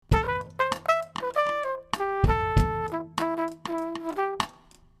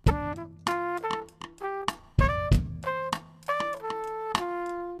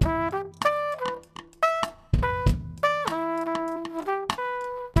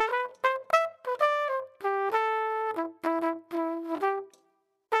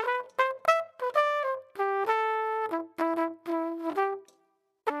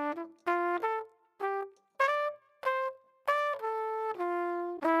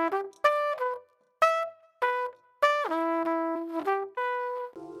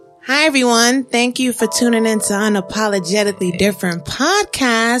Hi, everyone. Thank you for tuning in to Unapologetically Different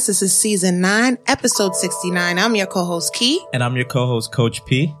Podcast. This is season 9, episode 69. I'm your co-host, Key. And I'm your co-host, Coach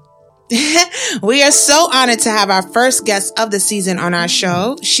P. We are so honored to have our first guest of the season on our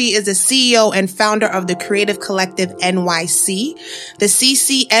show. She is the CEO and founder of the Creative Collective NYC. The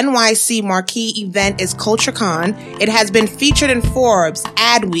CCNYC marquee event is CultureCon. It has been featured in Forbes,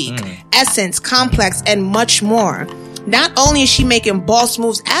 Adweek, Essence, Complex, and much more. Not only is she making boss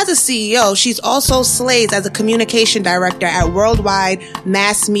moves as a CEO, she's also slays as a communication director at Worldwide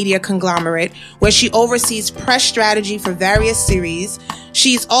Mass Media Conglomerate, where she oversees press strategy for various series.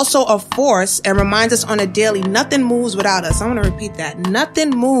 She's also a force and reminds us on a daily, nothing moves without us. I want to repeat that. Nothing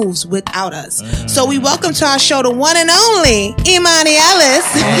moves without us. So we welcome to our show the one and only Imani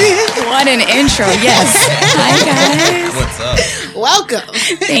Ellis. What an intro. Yes. Hi, guys. What's up? Welcome.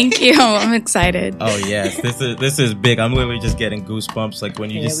 Thank you. I'm excited. Oh, yes. This is big. I'm literally just getting goosebumps. Like when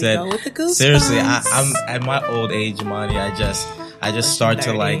you just said, go with the goosebumps. Seriously, I'm at my old age, Imani, I just start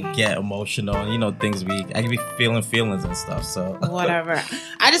to like get emotional. You know, I can be feeling feelings and stuff. So whatever.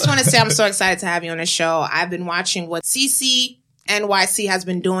 I just want to say I'm so excited to have you on the show. I've been watching what CCNYC has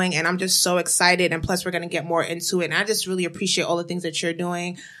been doing, and I'm just so excited. And plus, we're going to get more into it. And I just really appreciate all the things that you're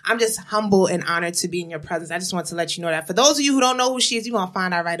doing. I'm just humble and honored to be in your presence. I just want to let you know that. For those of you who don't know who she is, you're going to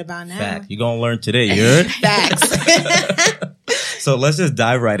find out right about now. Fact. You're going to learn today. You heard? Facts. So let's just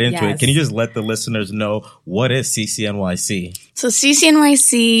dive right into Yes. it. Can you just let the listeners know what is CCNYC? So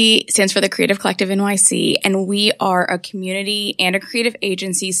CCNYC stands for the Creative Collective NYC, and we are a community and a creative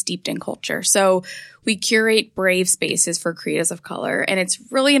agency steeped in culture. So we curate brave spaces for creatives of color. And it's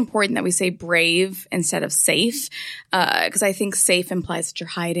really important that we say brave instead of safe, because I think safe implies that you're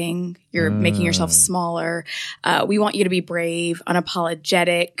hiding, you're making yourself smaller. We want you to be brave,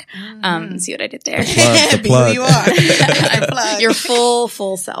 unapologetic. See what I did there? The Be plug. who you are. I plug. Your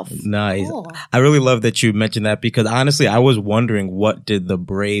full self. Nice. Cool. I really love that you mentioned that because honestly, I was wondering what did the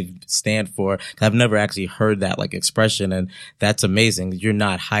brave stand for? 'Cause I've never actually heard that like expression, and that's amazing. You're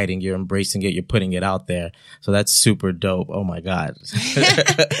not hiding, you're embracing it, you're putting it out there. So that's super dope. Oh my God.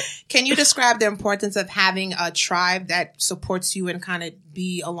 Can you describe the importance of having a tribe that supports you and kind of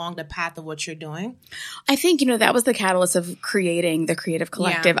be along the path of what you're doing? I think, that was the catalyst of creating the Creative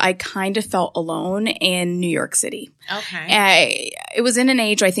Collective. Yeah. I kind of felt alone in New York City. Okay. It was in an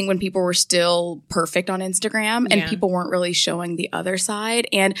age, I think, when people were still perfect on Instagram and Yeah. people weren't really showing the other side.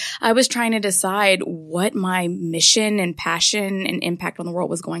 And I was trying to decide what my mission and passion and impact on the world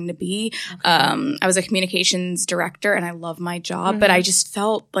was going to be. I was a communications director and I love my job, but I just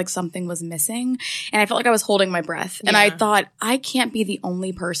felt like something was missing. And I felt like I was holding my breath. And I Yeah. thought, I can't be the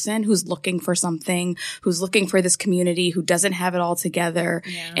only person who's looking for something, who's looking for this community, who doesn't have it all together.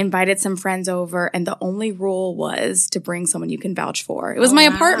 Yeah. Invited some friends over, and the only rule was to bring someone you can vouch for. It was my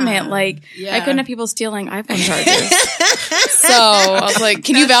apartment. Like, Yeah. I couldn't have people stealing iPhone chargers. So I was like,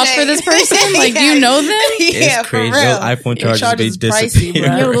 can you vouch for this person? Like, do you know them? Yeah, It's crazy. for real. Those iPhone Your chargers, they pricey, disappear.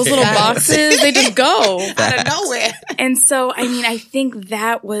 bro. Yo, those little Yes. boxes, they just go. Out of nowhere. And so, I think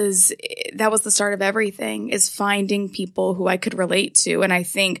that was the start of everything, is finding people who I could relate to. And I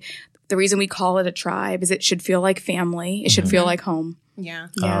think the reason we call it a tribe is it should feel like family. It should feel like home. Yeah.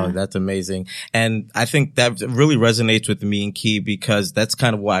 Yeah. Oh, that's amazing. And I think that really resonates with me and Key because that's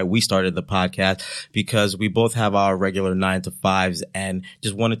kind of why we started the podcast, because we both have our regular 9-to-5s and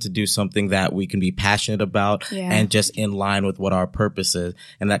just wanted to do something that we can be passionate about Yeah. and just in line with what our purpose is.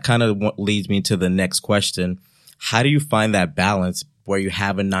 And that kind of leads me to the next question. How do you find that balance where you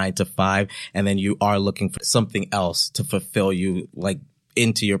have a 9-to-5 and then you are looking for something else to fulfill you, like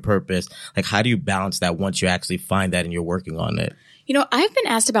into your purpose? Like, how do you balance that once you actually find that and you're working on it? I've been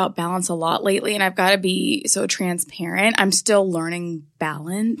asked about balance a lot lately, and I've got to be so transparent. I'm still learning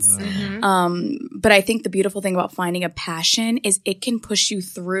balance. But I think the beautiful thing about finding a passion is it can push you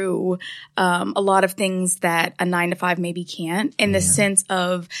through a lot of things that a 9-to-5 maybe can't, in the sense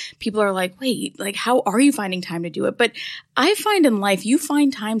of people are like, wait, like, how are you finding time to do it? But I find in life, you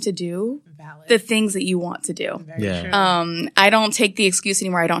find time to do Valid. the things that you want to do. Very Yeah. true. I don't take the excuse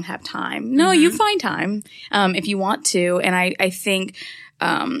anymore, I don't have time. No, you find time if you want to. And I think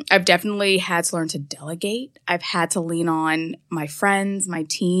I've definitely had to learn to delegate. I've had to lean on my friends, my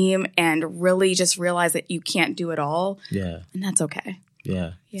team, and really just realize that you can't do it all. Yeah. And that's okay.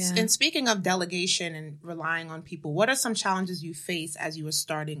 Yeah. Yeah. And speaking of delegation and relying on people, what are some challenges you faced as you were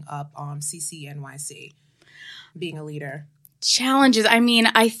starting up CCNYC, being a leader? Challenges. I mean,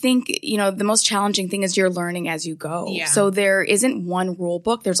 I think, the most challenging thing is you're learning as you go. Yeah. So there isn't one rule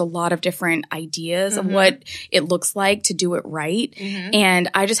book. There's a lot of different ideas of what it looks like to do it right. And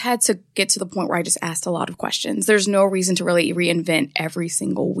I just had to get to the point where I just asked a lot of questions. There's no reason to really reinvent every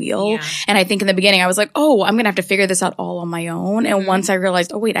single wheel. Yeah. And I think in the beginning I was like, oh, I'm going to have to figure this out all on my own. And once I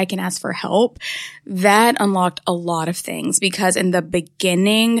realized, oh, wait, I can ask for help, that unlocked a lot of things, because in the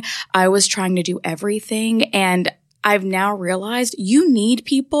beginning I was trying to do everything, and I've now realized you need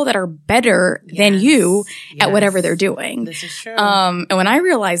people that are better than you at whatever they're doing. This is true. And when I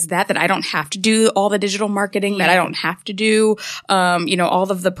realized that I don't have to do all the digital marketing, that I don't have to do,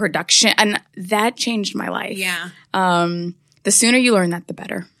 all of the production, and that changed my life. Yeah. The sooner you learn that, the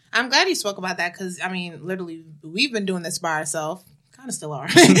better. I'm glad you spoke about that, because, literally, we've been doing this by ourselves. Kind of still are.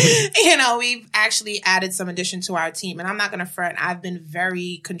 We've actually added some addition to our team, and I'm not going to front. I've been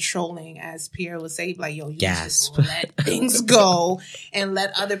very controlling, as Pierre would say, like, yo, you just let things go and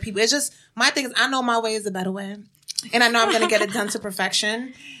let other people. It's just, my thing is, I know my way is a better way, and I know I'm going to get it done to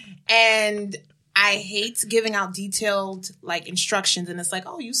perfection. And I hate giving out detailed instructions, and it's like,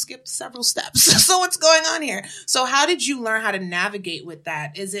 oh, you skipped several steps. So what's going on here? So how did you learn how to navigate with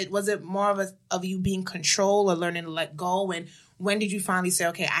that? Was it more of you being control or learning to let go? And when did you finally say,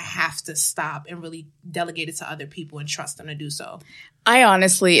 okay, I have to stop and really delegate it to other people and trust them to do so? I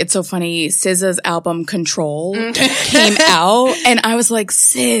honestly, it's so funny. SZA's album Control came out, and I was like,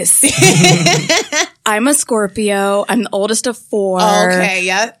 sis, I'm a Scorpio. I'm the oldest of 4. Okay,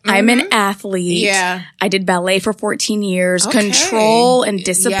 yeah. I'm an athlete. Yeah. I did ballet for 14 years. Okay. Control and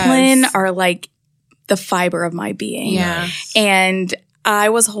discipline are like the fiber of my being. Yeah. And I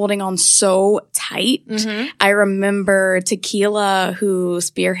was holding on so tight. I remember Tequila, who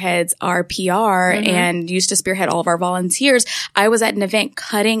spearheads our PR and used to spearhead all of our volunteers. I was at an event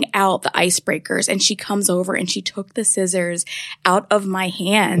cutting out the icebreakers, and she comes over and she took the scissors out of my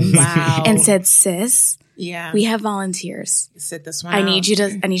hands and said, sis, we have volunteers. Sit this one I need you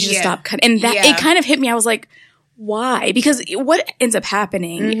to stop cutting. And that it kind of hit me. I was like, why? Because what ends up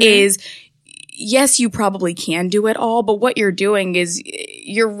happening is, yes, you probably can do it all, but what you're doing is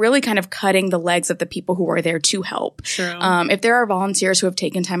you're really kind of cutting the legs of the people who are there to help. True. If there are volunteers who have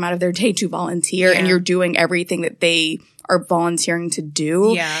taken time out of their day to volunteer and you're doing everything that they are volunteering to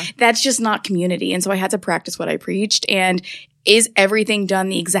do, that's just not community. And so I had to practice what I preached. And is everything done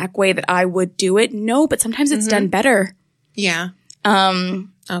the exact way that I would do it? No, but sometimes it's done better. Yeah.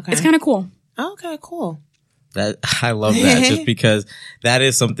 Okay. It's kind of cool. Okay, cool. That I love that, just because that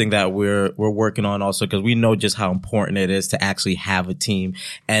is something that we're working on also, because we know just how important it is to actually have a team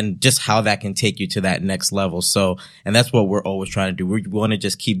and just how that can take you to that next level. So, and that's what we're always trying to do. We want to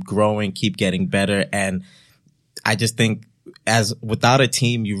just keep growing, keep getting better. And I just think without a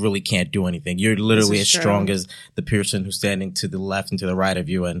team, you really can't do anything. You're literally as strong as the person who's standing to the left and to the right of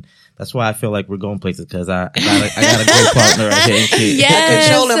you. And that's why I feel like we're going places, because I got a great partner right here. Yes. A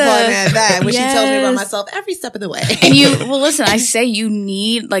controlling partner at that, which she tells me about myself every step of the way. And listen, I say you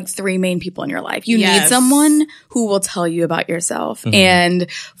need 3 main people in your life. You need someone who will tell you about yourself.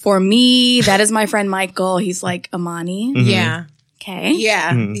 And for me, that is my friend Michael. He's like, Amani. Yeah. Okay.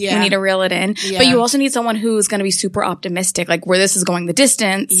 Yeah. We need to reel it in. Yeah. But you also need someone who's going to be super optimistic, like where this is going the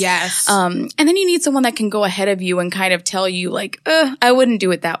distance. Yes. And then you need someone that can go ahead of you and kind of tell you I wouldn't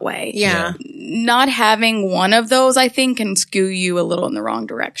do it that way. Yeah. Not having one of those, I think, can skew you a little in the wrong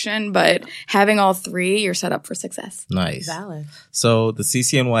direction. But having all 3, you're set up for success. Nice. Valid. So the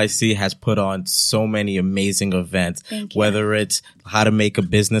CCNYC has put on so many amazing events, whether it's how to make a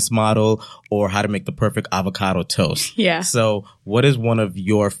business model or how to make the perfect avocado toast. Yeah. So what is one of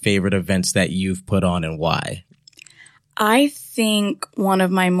your favorite events that you've put on, and why? I think one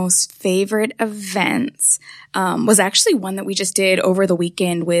of my most favorite events was actually one that we just did over the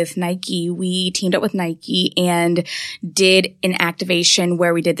weekend with Nike. We teamed up with Nike and did an activation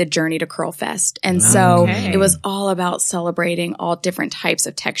where we did the Journey to Curl Fest. And so it was all about celebrating all different types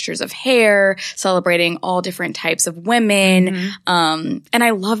of textures of hair, celebrating all different types of women. And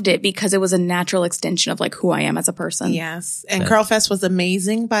I loved it because it was a natural extension of who I am as a person. Yes. And Curl Fest was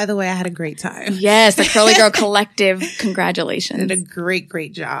amazing, by the way. I had a great time. Yes. The Curly Girl Collective. Congratulations. Did a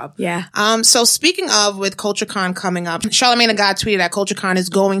great job. Yeah. So speaking of, with CultureCon coming up, Charlamagne Tha God tweeted that CultureCon is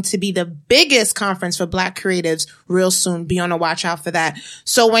going to be the biggest conference for Black creatives real soon. Be on the watch out for that.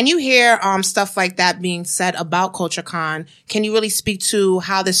 So when you hear stuff like that being said about CultureCon, can you really speak to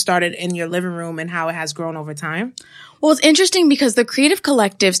how this started in your living room and how it has grown over time? Well, it's interesting because the Creative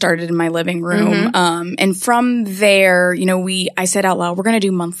Collective started in my living room. And from there, I said out loud, we're going to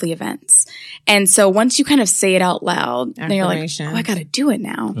do monthly events. And so once you kind of say it out loud, then you're like, oh, I got to do it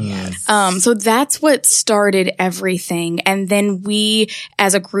now. Yes. So that's what started everything. And then we,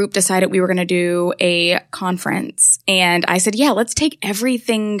 as a group, decided we were going to do a conference. And I said, yeah, let's take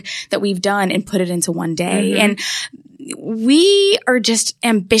everything that we've done and put it into one day. And we are just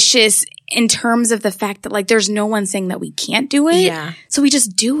ambitious in terms of the fact that there's no one saying that we can't do it. Yeah. So we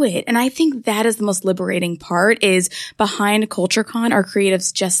just do it. And I think that is the most liberating part is behind CultureCon are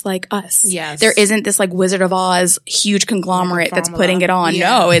creatives just like us. Yes. There isn't this Wizard of Oz huge conglomerate that's putting it on. Yeah.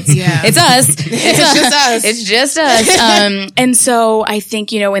 No, it's us. It's just us. It's just us. And so I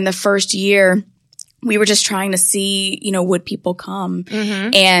think, in the first year, we were just trying to see, would people come?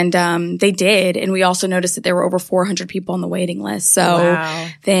 And they did. And we also noticed that there were over 400 people on the waiting list. So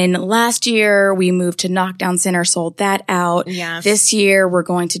then last year we moved to Knockdown Center, sold that out. Yes. This year we're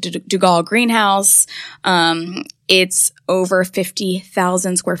going to Dugal Greenhouse. It's over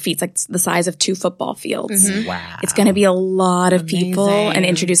 50,000 square feet. It's like the size of 2 football fields. Wow. It's going to be a lot of people and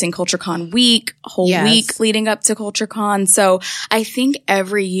introducing CultureCon week, a whole week leading up to CultureCon. So I think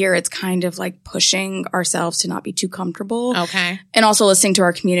every year it's kind of pushing ourselves to not be too comfortable. Okay. And also listening to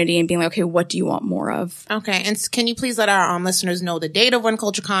our community and being like, okay, what do you want more of? Okay. And can you please let our listeners know the date of when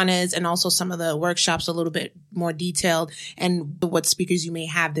CultureCon is and also some of the workshops a little bit more detailed and what speakers you may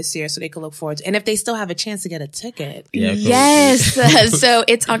have this year so they can look forward to, and if they still have a chance to get a ticket. Yeah, yes. So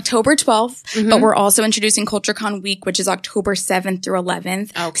it's October 12th, but we're also introducing CultureCon week, which is October 7th through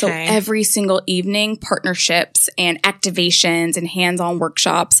 11th. Okay. So every single evening, partnerships and activations and hands-on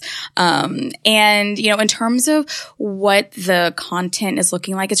workshops. And, in terms of what the content is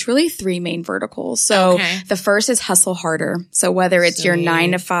looking like, it's really 3 main verticals. So the first is hustle harder. So whether it's your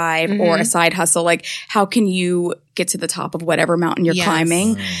 9 to 5 or a side hustle, how can you get to the top of whatever mountain you're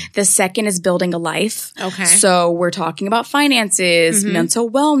climbing? The second is building a life. Okay. So we're talking about finances, mental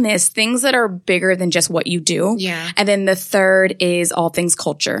wellness, things that are bigger than just what you do. Yeah. And then the third is all things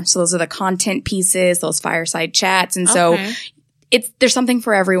culture. So those are the content pieces, those fireside chats. And so there's something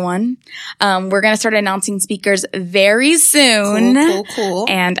for everyone. We're going to start announcing speakers very soon. Cool.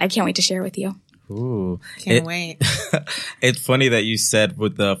 And I can't wait to share with you. Ooh. Can't wait. It's funny that you said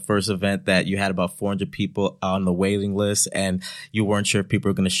with the first event that you had about 400 people on the waiting list and you weren't sure if people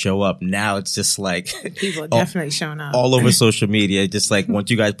were going to show up. Now it's just people are definitely showing up all over social media. Just once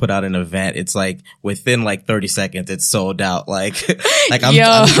you guys put out an event, it's within 30 seconds, it's sold out. I'm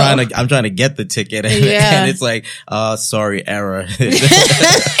trying to get the ticket and it's sorry, error.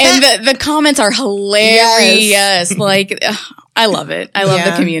 And the comments are hilarious. I love it. I love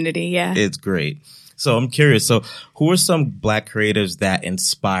the community. Yeah. It's great. So I'm curious. So who are some Black creatives that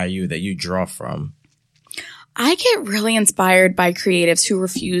inspire you, that you draw from? I get really inspired by creatives who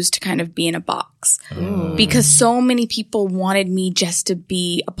refuse to kind of be in a box because so many people wanted me just to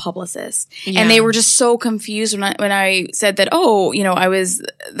be a publicist and they were just so confused when I said that, I was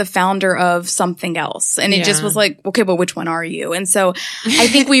the founder of something else. And it just was okay, but which one are you? And so I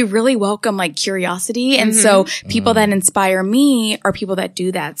think we really welcome curiosity. And so people that inspire me are people that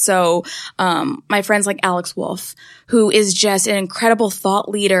do that. So, my friends like Alex Wolf, who is just an incredible thought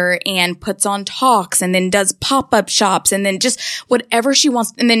leader and puts on talks and then does pop-up shops and then just whatever she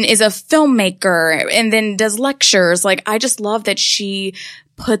wants and then is a filmmaker and then does lectures. I just love that she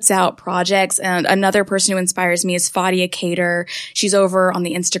puts out projects. And another person who inspires me is Fadia Cater. She's over on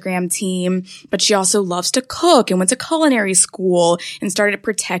the Instagram team, but she also loves to cook and went to culinary school and started to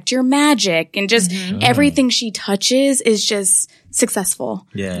Protect Your Magic and just everything she touches is just successful.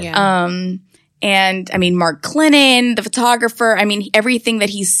 And Mark Clinton, the photographer, everything that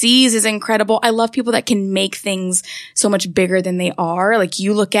he sees is incredible. I love people that can make things so much bigger than they are.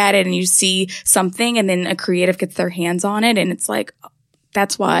 You look at it and you see something and then a creative gets their hands on it and it's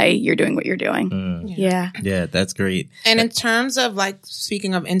that's why you're doing what you're doing. Yeah, that's great. And in terms of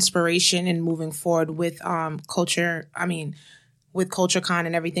speaking of inspiration and moving forward with culture, with CultureCon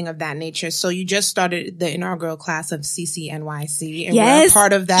and everything of that nature. So you just started the inaugural class of CCNYC and we're a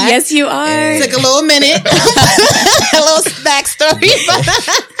part of that. Yes, you are. It took a little minute. A little backstory.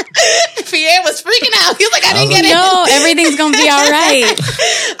 Pierre was freaking out. He was I didn't get it. No, everything's going to be all right.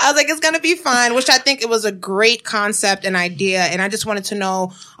 I was it's going to be fine, which I think it was a great concept and idea. And I just wanted to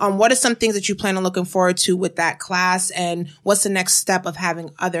know, what are some things that you plan on looking forward to with that class? And what's the next step of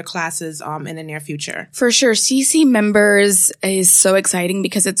having other classes, in the near future? For sure. CC members is so exciting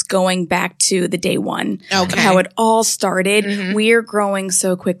because it's going back to the day one. Okay. How it all started. We're growing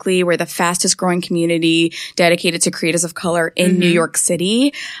so quickly. We're the fastest growing community dedicated to creatives of color in New York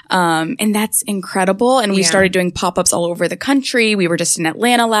City. And that's incredible. And we started doing pop-ups all over the country. We were just in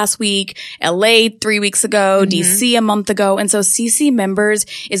Atlanta last week, LA 3 weeks ago, DC a month ago. And so CC Members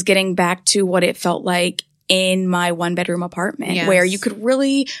is getting back to what it felt like in my 1-bedroom apartment, where you could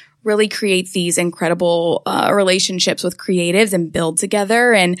really create these incredible relationships with creatives and build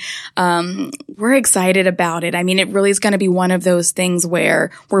together. And we're excited about it. I mean, it really is going to be one of those things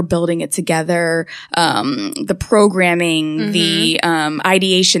where we're building it together, the programming, the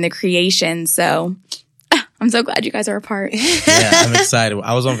ideation, the creation. So I'm so glad you guys are a part. Yeah, I'm excited.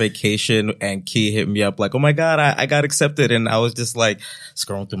 I was on vacation and Key hit me up like, oh my God, I got accepted. And I was just like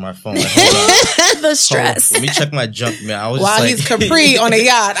scrolling through my phone. Like, hold on. The stress. Let me check my junk mail. I was While just he's Capri on a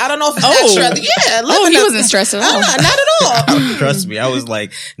yacht. I don't know if it's that stressed. Yeah. He wasn't stressed at all. Not at all. Trust me. I was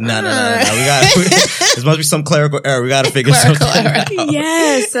like, no. We got there must be some clerical error. We got to figure something out.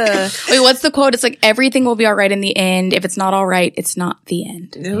 Yes. Wait, what's the quote? It's like, everything will be all right in the end. If it's not all right, it's not the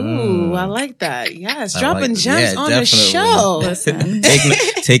end. Ooh, I like that. Yes. Dropping gems on definitely. the show. Listen.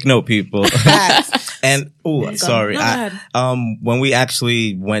 Take note, people. And sorry. ahead. When we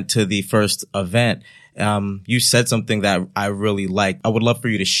actually went to the first event, you said something that I really liked. I would love for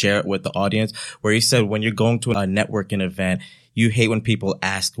you to share it with the audience, where you said when you're going to a networking event, you hate when people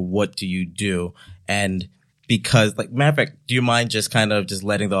ask, what do you do? And because, like, matter of fact, do you mind just kind of just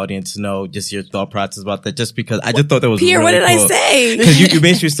letting the audience know just your thought process about that? Just because I just thought that was Pierre, really what did cool. I say? Because you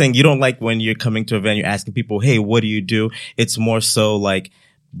basically saying you don't like when you're coming to an event, you're asking people, hey, what do you do? It's more so like,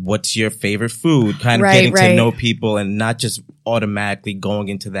 what's your favorite food? Kind of getting to know people and not just automatically going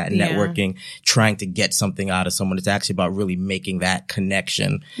into that networking, trying to get something out of someone. It's actually about really making that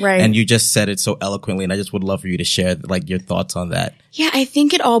connection. Right. And you just said it so eloquently, and I just would love for you to share like your thoughts on that. Yeah, I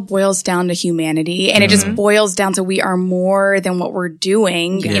think it all boils down to humanity, and it just boils down to we are more than what we're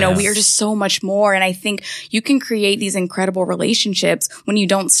doing. Yes. You know, we are just so much more. And I think you can create these incredible relationships when you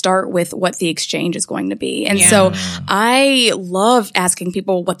don't start with what the exchange is going to be. And so I love asking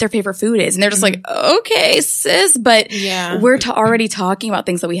people what their favorite food is. And they're just like, okay, sis, but we're already talking about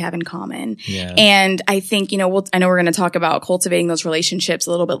things that we have in common. Yeah. And I think, you know, I know we're going to talk about cultivating those relationships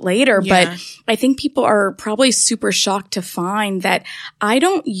a little bit later, but I think people are probably super shocked to find that I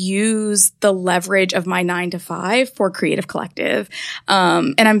don't use the leverage of my 9-to-5 for Creative Collective.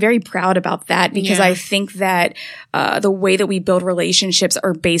 And I'm very proud about that, because I think that the way that we build relationships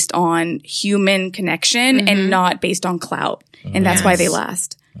are based on human connection and not based on clout. And that's why they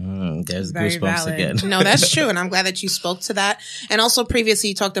last. There's Very goosebumps valid. again. No, that's true. And I'm glad that you spoke to that. And also previously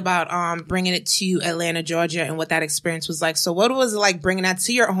you talked about bringing it to Atlanta, Georgia, and what that experience was like. So what was it like bringing that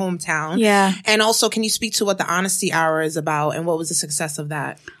to your hometown? Yeah. And also, can you speak to what the Honesty Hour is about and what was the success of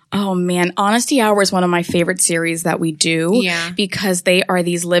that? Oh man, Honesty Hour is one of my favorite series that we do. Yeah. Because they are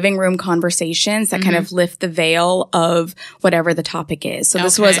these living room conversations that kind of lift the veil of whatever the topic is. So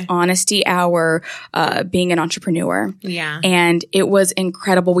this was Honesty Hour, being an entrepreneur. Yeah. And it was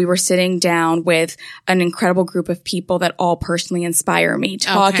incredible. We were sitting down with an incredible group of people that all personally inspire me,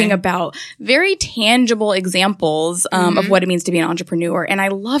 talking about very tangible examples of what it means to be an entrepreneur. And I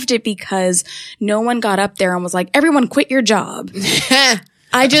loved it because no one got up there and was like, everyone quit your job.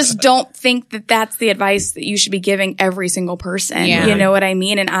 I just don't think that that's the advice that you should be giving every single person. Yeah. You know what I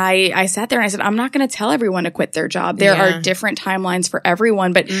mean? And I sat there and I said, I'm not going to tell everyone to quit their job. There are different timelines for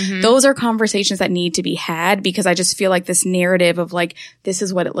everyone, but those are conversations that need to be had, because I just feel like this narrative of like, this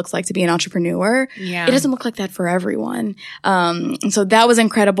is what it looks like to be an entrepreneur. Yeah. It doesn't look like that for everyone. And so that was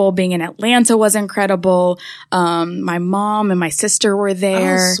incredible. Being in Atlanta was incredible. My mom and my sister were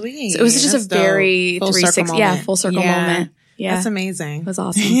there. Oh, sweet. So it was just That's a very dope. Full 360, circle moment. full circle moment. Yeah. That's amazing. It was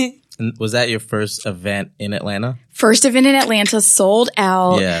awesome. And was that your first event in Atlanta? First event in Atlanta, sold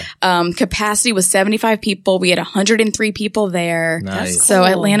out. Yeah. Capacity was 75 people. We had 103 people there. Nice. So Cool.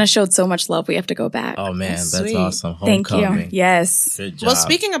 Atlanta showed so much love. We have to go back. Oh man, That's that's sweet. awesome. Thank Homecoming. you. Yes. Good job. Well,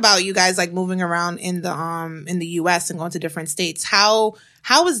 speaking about you guys like moving around in the US and going to different states, how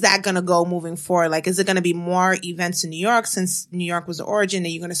is that going to go moving forward? Like, is it going to be more events in New York, since New York was the origin? Are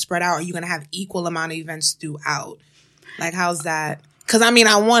you going to spread out? Are you going to have equal amount of events throughout? Like, how's that? Because, I mean,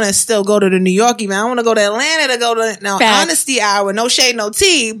 I want to still go to the New York event. I want to go to Atlanta to go to Honesty Hour. No shade, no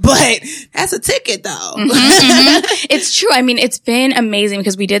tea. But that's a ticket, though. It's true. I mean, it's been amazing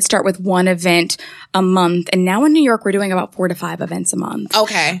because we did start with one event a month. And now in New York, we're doing about 4 to 5 events a month.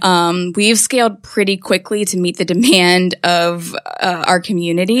 Okay. We've scaled pretty quickly to meet the demand of our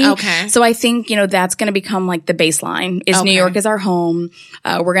community. Okay. So I think, you know, that's going to become like the baseline is New York is our home.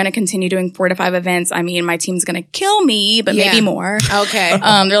 We're going to continue doing 4 to 5 events. I mean, my team's going to kill me, but maybe more. Okay.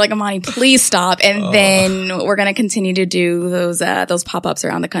 They're like, Amani, please stop. And then we're going to continue to do those pop-ups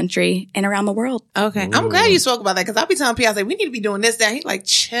around the country and around the world. Okay. I'm glad you spoke about that because I'll be telling people, I was like, we need to be doing this, that. He's like,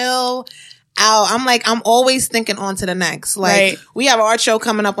 chill out. I'm like, I'm always thinking on to the next. Like, we have our show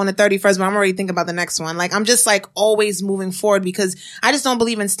coming up on the 31st, but I'm already thinking about the next one. Like, I'm just like always moving forward because I just don't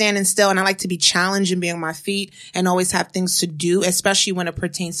believe in standing still. And I like to be challenged and be on my feet and always have things to do, especially when it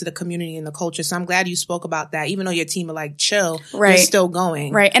pertains to the community and the culture. So I'm glad you spoke about that. Even though your team are like, chill, you're still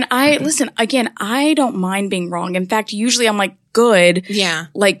going. Right. And listen, again, I don't mind being wrong. In fact, usually I'm like, good. Yeah.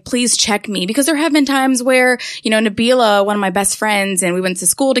 Like, please check me. Because there have been times where, Nabila, one of my best friends, and we went to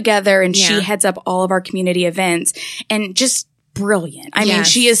school together and she heads up all of our community events and just brilliant. I mean,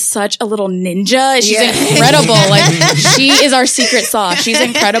 she is such a little ninja. She's incredible. Like, she is our secret sauce. She's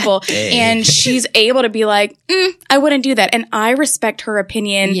incredible. And she's able to be like, I wouldn't do that. And I respect her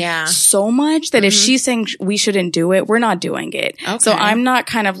opinion so much that if she's saying we shouldn't do it, we're not doing it. Okay. So I'm not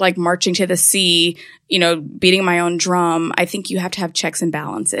kind of like marching to the sea, beating my own drum. I think you have to have checks and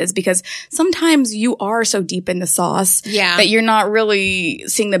balances because sometimes you are so deep in the sauce that you're not really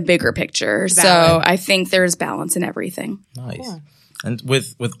seeing the bigger picture. Valid. So I think there's balance in everything. Nice. Cool. And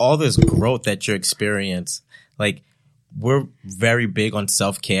with all this growth that you experience, like, we're very big on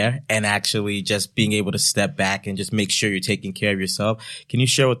self-care and actually just being able to step back and just make sure you're taking care of yourself. Can you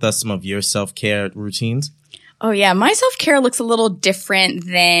share with us some of your self-care routines? Oh, yeah. My self-care looks a little different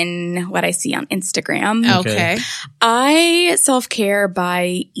than what I see on Instagram. Okay. I self-care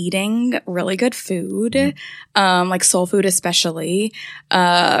by eating really good food, like soul food especially,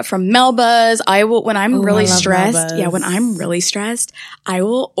 from Melba's. When I'm really stressed, when I'm really stressed, I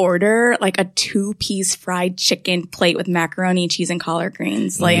will order like a 2-piece fried chicken plate with macaroni, cheese, and collard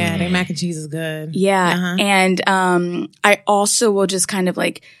greens. Like, their mac and cheese is good. Yeah. And I also will just kind of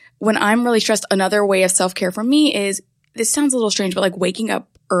like, when I'm really stressed, another way of self-care for me is, this sounds a little strange, but like waking up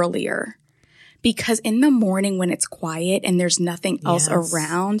earlier. Because in the morning when it's quiet and there's nothing else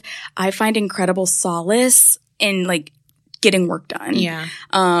around, I find incredible solace in like getting work done. Yeah.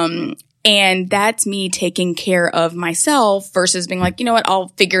 And that's me taking care of myself versus being like, you know what, I'll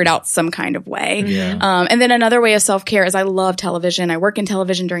figure it out some kind of way. Yeah. And then another way of self-care is I love television. I work in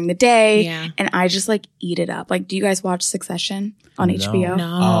television during the day and I just like eat it up. Like, do you guys watch Succession on HBO?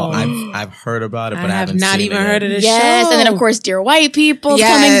 No. Oh, I've heard about it, but I haven't not seen even it heard of this Yes. show. And then of course, Dear White People's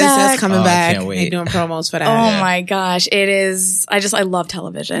coming back. That's coming back. I can't wait. They're doing promos for that. Oh my gosh. It is. I love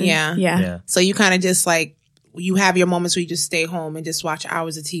television. Yeah. So you kind of just like, you have your moments where you just stay home and just watch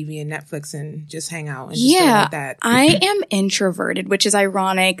hours of TV and Netflix and just hang out and just do like that. I am introverted, which is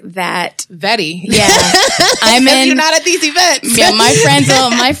ironic that Vetty. Yeah. You're not at these events. Yeah,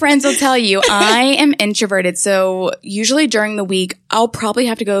 my friends will tell you I am introverted. So usually during the week, I'll probably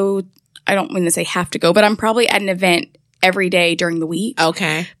have to go, I don't mean to say have to go, but I'm probably at an event every day during the week.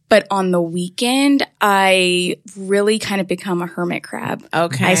 Okay. But on the weekend, I really kind of become a hermit crab.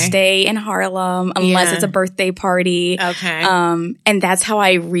 Okay. I stay in Harlem unless it's a birthday party. Okay. And that's how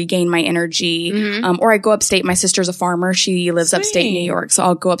I regain my energy. Or I go upstate. My sister's a farmer. She lives upstate New York. So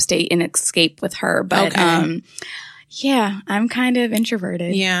I'll go upstate and escape with her. But, yeah, I'm kind of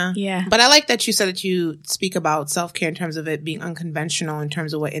introverted. Yeah. Yeah. But I like that you said that you speak about self-care in terms of it being unconventional in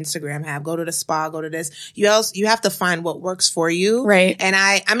terms of what Instagram have. Go to the spa, go to this. You have to find what works for you. Right. And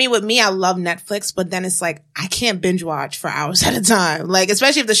I mean, with me, I love Netflix, but then it's like, I can't binge watch for hours at a time. Like,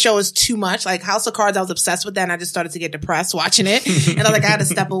 especially if the show is too much. Like House of Cards, I was obsessed with that and I just started to get depressed watching it. And I was like, I had to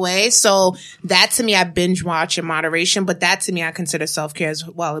step away. So that to me, I binge watch in moderation, but that to me, I consider self-care as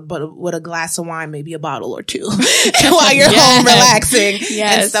well, but with a glass of wine, maybe a bottle or two. While you're home relaxing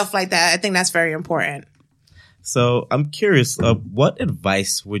and stuff like that. I think that's very important. So I'm curious, what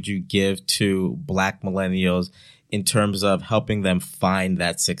advice would you give to Black millennials in terms of helping them find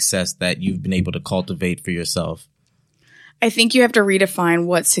that success that you've been able to cultivate for yourself? I think you have to redefine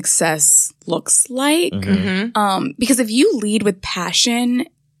what success looks like. Because if you lead with passion,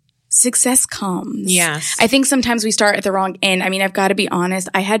 success comes. Yes. I think sometimes we start at the wrong end. I mean, I've got to be honest.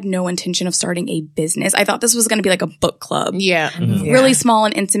 I had no intention of starting a business. I thought this was going to be like a book club. Yeah. Really small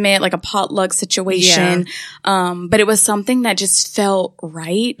and intimate, like a potluck situation. But it was something that just felt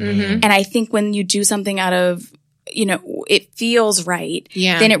right. And I think when you do something out of, it feels right,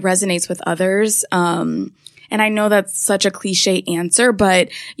 then it resonates with others. And I know that's such a cliche answer, but,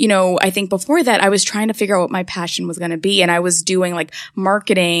 I think before that, I was trying to figure out what my passion was going to be. And I was doing like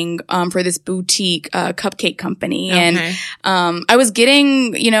marketing, for this boutique, cupcake company. And, I was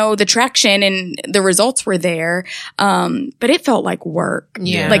getting, the traction and the results were there. But it felt like work.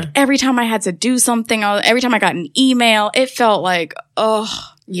 Yeah. Like every time I had to do something, every time I got an email, it felt like,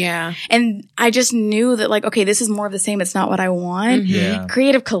 Yeah. And I just knew that like, okay, this is more of the same. It's not what I want. Yeah.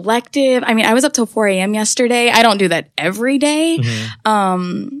 Creative Collective. I mean, I was up till 4 a.m. yesterday. I don't do that every day.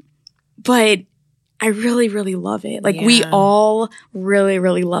 But I really, really love it. Like we all really,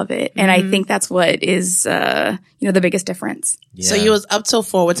 really love it. And I think that's what is, the biggest difference. Yeah. So you was up till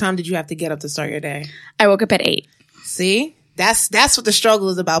 4. What time did you have to get up to start your day? I woke up at 8. See? That's what the struggle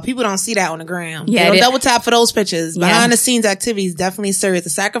is about. People don't see that on the gram. Yeah, They don't double tap for those pictures. Yeah. Behind the scenes activities definitely serious. The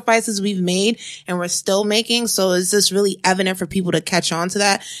sacrifices we've made and we're still making. So it's just really evident for people to catch on to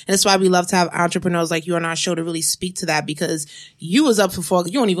that. And that's why we love to have entrepreneurs like you on our show to really speak to that, because you was up for 4.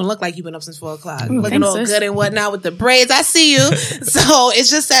 You don't even look like you've been up since 4 o'clock. Looking all good and whatnot with the braids. I see you. So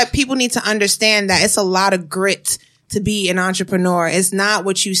it's just that people need to understand that it's a lot of grit to be an entrepreneur. It's not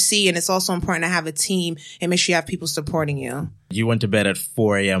what you see, and it's also important to have a team and make sure you have people supporting you. You went to bed at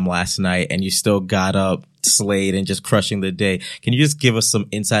 4 a.m. last night and you still got up, slayed, and just crushing the day. Can you just give us some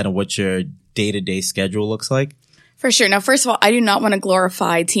insight on what your day-to-day schedule looks like? For sure. Now, first of all, I do not want to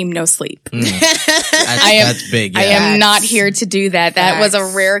glorify Team No Sleep. That's big. Yeah. I am not here to do that. That was a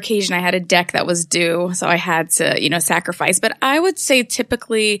rare occasion. I had a deck that was due, so I had to, sacrifice. But I would say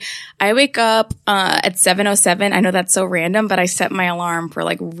typically I wake up at 7:07. I know that's so random, but I set my alarm for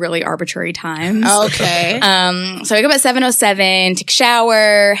like really arbitrary times. Okay. So I wake up at 7:07, take a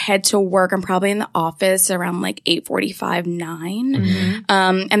shower, head to work. I'm probably in the office around like 8:45, 9.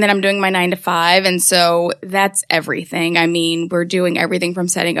 And then I'm doing my 9 to 5. And so that's everything. I mean, we're doing everything from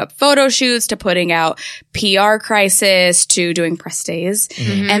setting up photo shoots to putting out PR crisis to doing press days.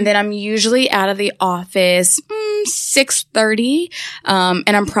 And then I'm usually out of the office 6:30. And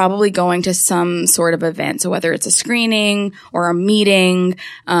I'm probably going to some sort of event. So whether it's a screening or a meeting,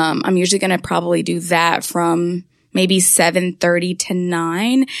 I'm usually going to probably do that from maybe 7:30 to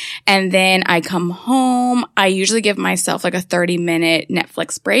 9. And then I come home. I usually give myself like a 30-minute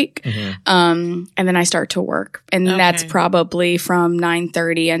Netflix break. And then I start to work. And that's probably from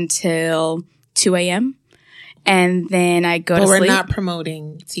 9:30 until 2 a.m. And then I go to sleep. But we're not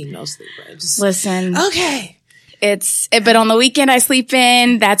promoting Team No Sleep, right? Just listen. Okay. But on the weekend I sleep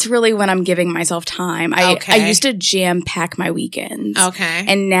in. That's really when I'm giving myself time. I used to jam pack my weekends. Okay.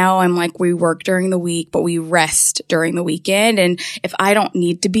 And now I'm like, we work during the week, but we rest during the weekend. And if I don't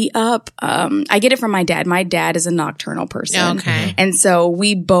need to be up, I get it from my dad. My dad is a nocturnal person. Okay. And so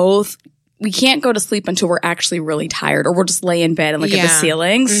we can't go to sleep until we're actually really tired, or we'll just lay in bed and look at the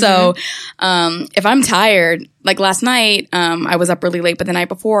ceiling. So, if I'm tired, like last night, I was up really late, but the night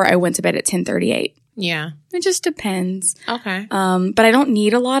before I went to bed at 10:38. Yeah. It just depends. Okay. But I don't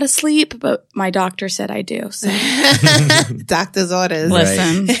need a lot of sleep, but my doctor said I do. So Doctor's orders.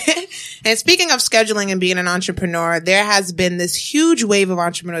 listen. And speaking of scheduling and being an entrepreneur, there has been this huge wave of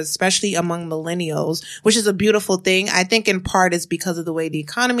entrepreneurs, especially among millennials, which is a beautiful thing. I think in part is because of the way the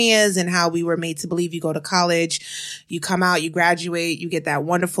economy is and how we were made to believe you go to college, you come out, you graduate, you get that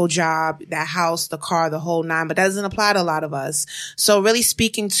wonderful job, that house, the car, the whole 9, but that doesn't apply to a lot of us. So really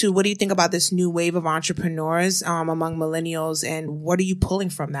speaking to, what do you think about this new wave of entrepreneurs among millennials, and what are you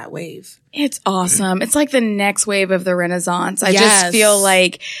pulling from that wave? It's awesome. It's like the next wave of the Renaissance. I just feel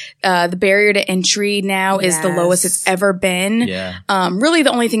like the barrier to entry now is the lowest it's ever been. Yeah. Really,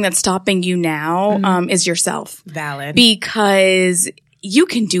 the only thing that's stopping you now is yourself. Valid. Because you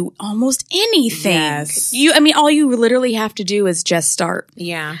can do almost anything. Yes. All you literally have to do is just start.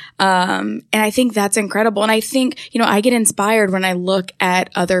 Yeah. And I think that's incredible. And I think, I get inspired when I look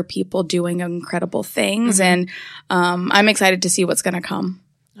at other people doing incredible things, and I'm excited to see what's going to come.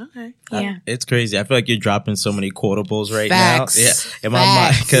 Okay. Yeah. It's crazy. I feel like you're dropping so many quotables right Facts. now. Yeah. In my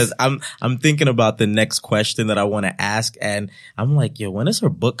mind, because I'm thinking about the next question that I want to ask, and I'm like, yo, when is her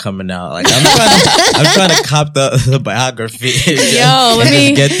book coming out? Like, I'm trying to cop the biography. Yo, let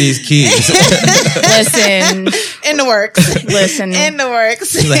me get these keys. Listen. In the works. Listen. In the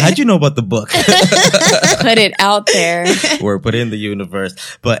works. She's like, how'd you know about the book? Put it out there. Or put it in the universe.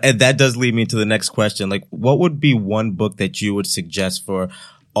 But and that does lead me to the next question. Like, what would be one book that you would suggest for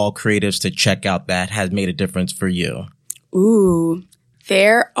all creatives to check out that has made a difference for you? Ooh,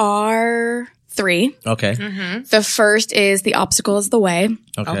 there are 3. Okay. The first is The Obstacle is the Way.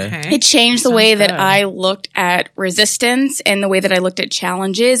 Okay. It changed the way that I looked at resistance and the way that I looked at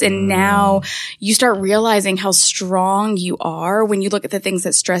challenges. And now you start realizing how strong you are when you look at the things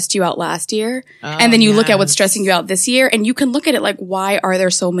that stressed you out last year. And then you look at what's stressing you out this year, and you can look at it like, why are there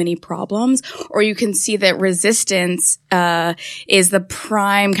so many problems? Or you can see that resistance is the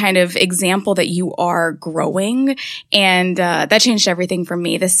prime kind of example that you are growing. And that changed everything for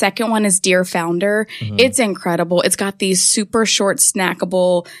me. The second one is Dear Founder. founder, it's incredible. It's got these super short,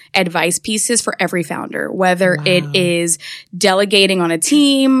 snackable advice pieces for every founder, whether it is delegating on a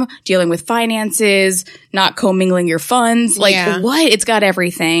team, dealing with finances, not commingling your funds, it's got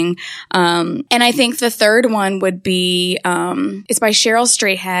everything. And I think the third one would be, it's by Cheryl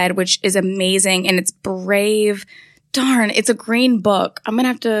Strayhead, which is amazing, and it's Brave. Darn, it's a green book. I'm going to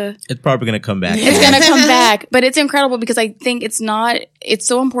have to... It's probably going to come back. It's going to come back. But it's incredible because I think it's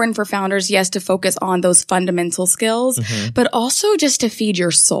so important for founders, yes, to focus on those fundamental skills, but also just to feed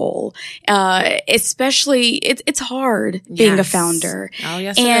your soul. Especially, it's hard being a founder. Oh,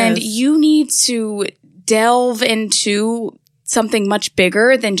 yes, and it is. you need to delve into something much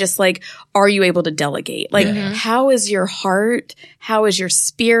bigger than just like, are you able to delegate? Like, how is your heart? How is your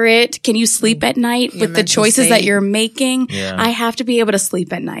spirit? Can you sleep at night with the choices that you're making? Yeah. I have to be able to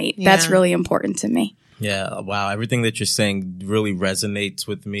sleep at night. Yeah. That's really important to me. Yeah. Wow. Everything that you're saying really resonates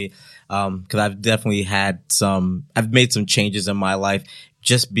with me. Cause I've definitely I've made some changes in my life,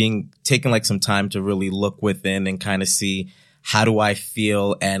 just taking like some time to really look within and kind of see, how do I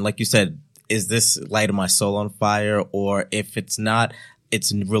feel? And like you said, is this lighting my soul on fire? Or if it's not,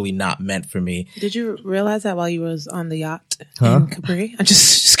 it's really not meant for me. Did you realize that while you was on the yacht in Capri? I'm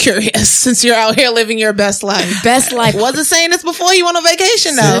just curious, since you're out here living your best life. Best life. Wasn't saying this before you went on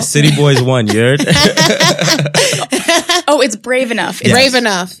vacation, though. City Boys won, you heard? Oh, it's Brave Enough. It's Brave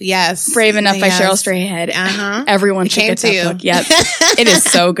Enough, yes. Brave Enough by Cheryl Strayhead. Everyone should get that book. Yep. It is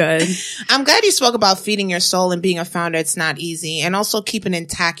so good. I'm glad you spoke about feeding your soul and being a founder. It's not easy. And also keeping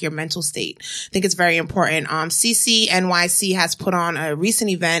intact your mental state. I think it's very important. CCNYC has put on a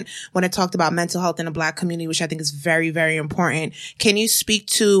recent event when it talked about mental health in the Black community, which I think is very, very important. Can you speak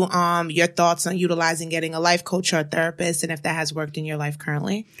to your thoughts on utilizing getting a life coach or a therapist, and if that has worked in your life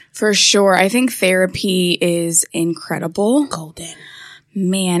currently? For sure. I think therapy is incredible. Golden.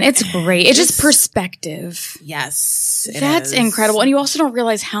 Man, it's great. It's just perspective. Yes. That's incredible. And you also don't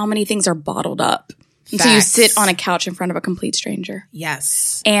realize how many things are bottled up until you sit on a couch in front of a complete stranger.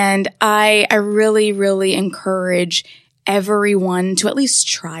 Yes. And I really, really encourage everyone to at least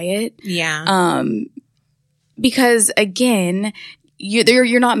try it. Yeah. Because again,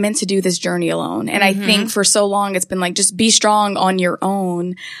 you're not meant to do this journey alone. And I think for so long it's been like, just be strong on your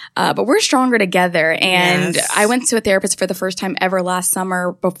own. But we're stronger together. And I went to a therapist for the first time ever last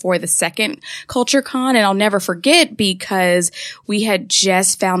summer before the second Culture Con. And I'll never forget because we had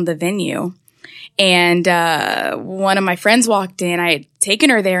just found the venue. And one of my friends walked in. I had taken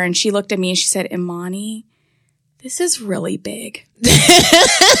her there and she looked at me and she said, Imani, this is really big.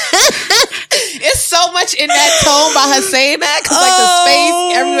 It's so much in that tone by her saying that, because like the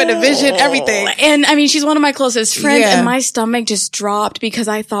space, everywhere, the vision, everything. And I mean, she's one of my closest friends, and my stomach just dropped because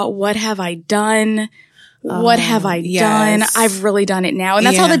I thought, what have I done? What have I done? I've really done it now. And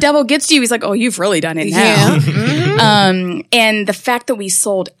that's how the devil gets to you. He's like, oh, you've really done it now. And the fact that we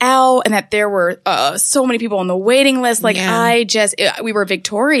sold out and that there were so many people on the waiting list, like we were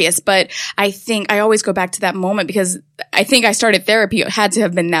victorious. But I think I always go back to that moment because I think I started therapy. It had to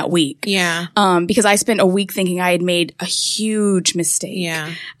have been that week. Yeah. Because I spent a week thinking I had made a huge mistake.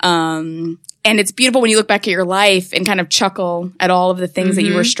 Yeah. And it's beautiful when you look back at your life and kind of chuckle at all of the things that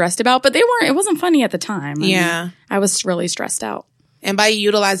you were stressed about, but it wasn't funny at the time. I was really stressed out. And by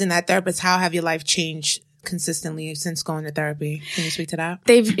utilizing that therapist, how have your life changed consistently since going to therapy? Can you speak to that?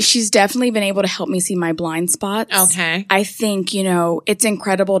 She's definitely been able to help me see my blind spots. Okay. I think, it's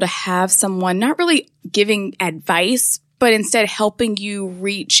incredible to have someone not really giving advice, but instead helping you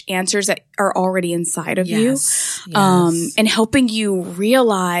reach answers that are already inside of you. And helping you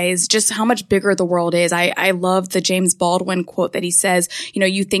realize just how much bigger the world is. I love the James Baldwin quote that he says,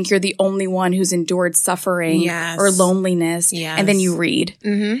 you think you're the only one who's endured suffering or loneliness, and then you read.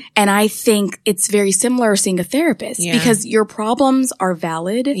 And I think it's very similar seeing a therapist because your problems are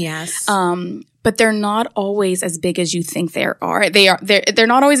valid. But they're not always as big as you think they are. They're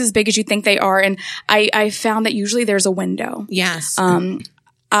not always as big as you think they are. And I found that usually there's a window.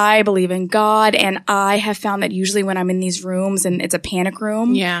 I believe in God, and I have found that usually when I'm in these rooms and it's a panic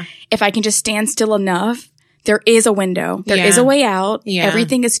room, if I can just stand still enough, there is a window. There is a way out.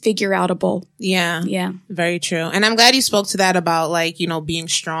 Everything is figure-outable. Very true. And I'm glad you spoke to that about being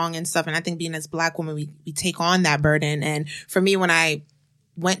strong and stuff. And I think being as Black women, we take on that burden. And for me, when I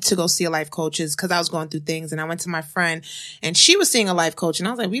went to go see a life coach is because I was going through things, and I went to my friend and she was seeing a life coach, and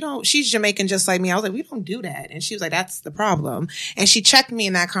I was like, she's Jamaican just like me. I was like, we don't do that. And she was like, that's the problem. And she checked me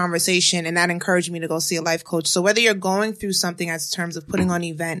in that conversation, and that encouraged me to go see a life coach. So whether you're going through something as terms of putting on an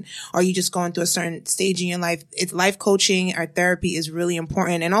event, or you just going through a certain stage in your life, it's life coaching or therapy is really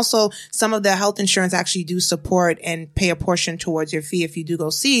important. And also some of the health insurance actually do support and pay a portion towards your fee if you do go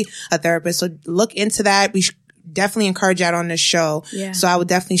see a therapist. So look into that. We definitely encourage that on this show. Yeah. So I would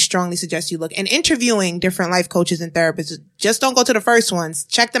definitely strongly suggest you look. And interviewing different life coaches and therapists. Just don't go to the first ones.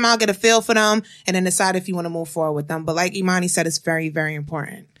 Check them out, get a feel for them, and then decide if you want to move forward with them. But like Imani said, it's very, very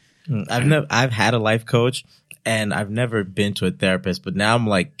important. I've had a life coach, and I've never been to a therapist, but now I'm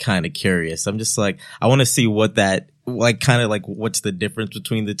like kind of curious. I'm just like, I want to see what that, like, kind of like, what's the difference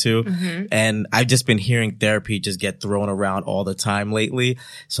between the two? Mm-hmm. And I've just been hearing therapy just get thrown around all the time lately.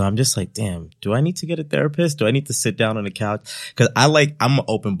 So I'm just like, damn, do I need to get a therapist? Do I need to sit down on the couch? Cause I'm an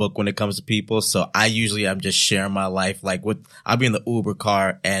open book when it comes to people. So I'm just sharing my life. Like I'll be in the Uber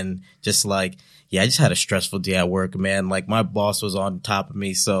car and just like, yeah, I just had a stressful day at work, man. Like my boss was on top of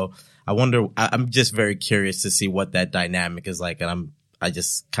me. So I'm just very curious to see what that dynamic is like. And I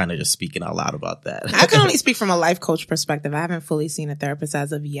just kind of just speaking out loud about that. I can only speak from a life coach perspective. I haven't fully seen a therapist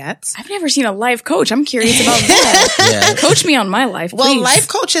as of yet. I've never seen a life coach. I'm curious about that. Yeah. Coach me on my life, please. Well, life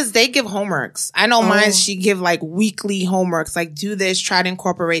coaches, they give homeworks. I know mine, she give like weekly homeworks, like do this, try to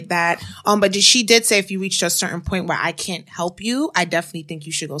incorporate that. But she did say if you reach a certain point where I can't help you, I definitely think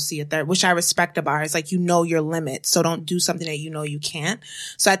you should go see a therapist, which I respect about her. It's like, you know your limits, so don't do something that you know you can't.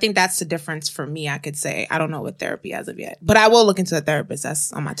 So I think that's the difference for me, I could say. I don't know with therapy as of yet, but I will look into a therapist.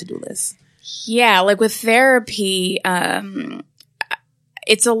 That's on my to-do list. Yeah, like with therapy,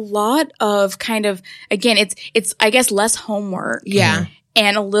 it's a lot of kind of, again, it's I guess less homework. Yeah.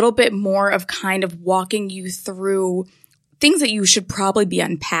 And a little bit more of kind of walking you through things that you should probably be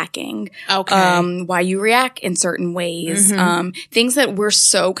unpacking. Okay. Why you react in certain ways. Mm-hmm. Things that we're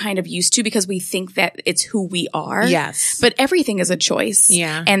so kind of used to because we think that it's who we are. Yes. But everything is a choice.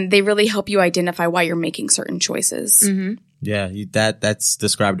 Yeah. And they really help you identify why you're making certain choices. Mm-hmm. Yeah, that's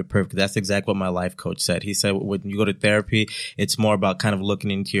described it perfectly. That's exactly what my life coach said. He said when you go to therapy, it's more about kind of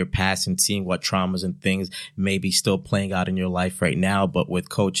looking into your past and seeing what traumas and things may be still playing out in your life right now. But with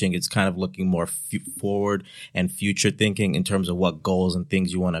coaching, it's kind of looking more forward and future thinking in terms of what goals and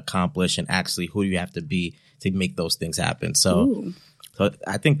things you want to accomplish and actually who you have to be to make those things happen. So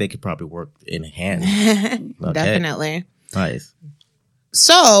I think they could probably work in hand. Okay. Definitely. Nice.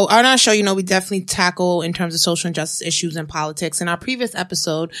 So on our show, we definitely tackle in terms of social injustice issues and politics. In our previous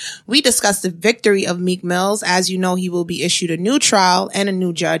episode, we discussed the victory of Meek Mills. As you know, he will be issued a new trial and a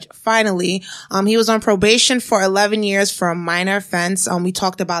new judge. Finally, he was on probation for 11 years for a minor offense. We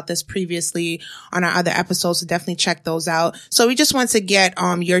talked about this previously on our other episodes, so definitely check those out. So we just want to get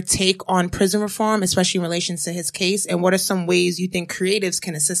your take on prison reform, especially in relation to his case, and what are some ways you think creatives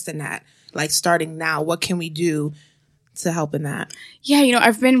can assist in that? Like starting now, what can we do to help in that? Yeah,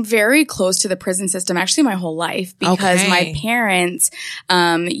 I've been very close to the prison system actually my whole life because my parents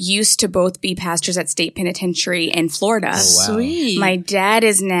used to both be pastors at State Penitentiary in Florida. Oh, wow. Sweet. My dad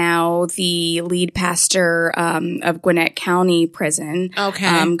is now the lead pastor of Gwinnett County Prison.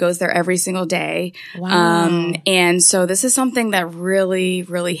 Okay. Goes there every single day. Wow. And so this is something that really,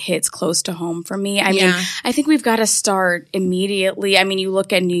 really hits close to home for me. I mean, I think we've got to start immediately. I mean, you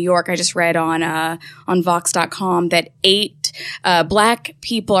look at New York, I just read on Vox.com that Black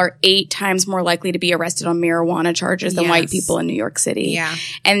people are 8 times more likely to be arrested on marijuana charges than white people in New York City. Yeah.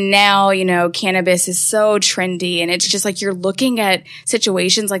 And now, cannabis is so trendy, and it's just like you're looking at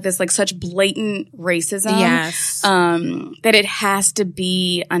situations like this, like such blatant racism. Yes. That it has to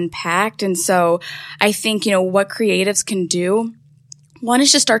be unpacked. And so I think, what creatives can do, one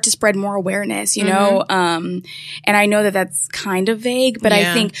is just start to spread more awareness, and I know that that's kind of vague, but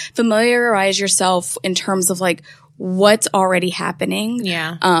I think familiarize yourself in terms of like what's already happening.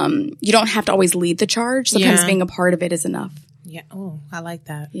 Yeah. You don't have to always lead the charge. Sometimes being a part of it is enough. Yeah. Oh, I like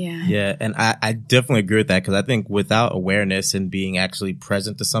that. Yeah. Yeah. And I definitely agree with that because I think without awareness and being actually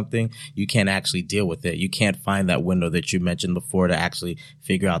present to something, you can't actually deal with it. You can't find that window that you mentioned before to actually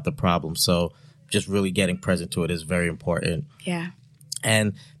figure out the problem. So just really getting present to it is very important. Yeah.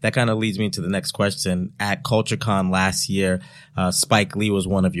 And that kind of leads me to the next question. At CultureCon last year, Spike Lee was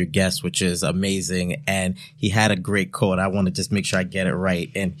one of your guests, which is amazing. And he had a great quote. I want to just make sure I get it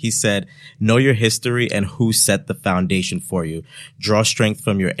right. And he said, know your history and who set the foundation for you. Draw strength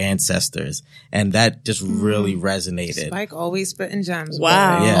from your ancestors. And that just really resonated. Spike always spitting gems.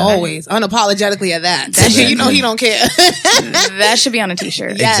 Wow. Yeah. Always. Unapologetically at that. That shit, he don't care. That should be on a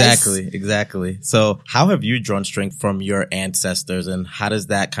t-shirt. Yes. Exactly. So how have you drawn strength from your ancestors and How does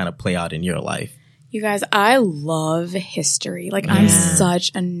that kind of play out in your life? You guys, I love history. Like, I'm such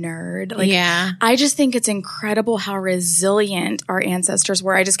a nerd. Like, I just think it's incredible how resilient our ancestors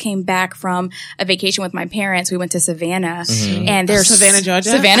were. I just came back from a vacation with my parents. We went to Savannah, and there's Savannah, Georgia.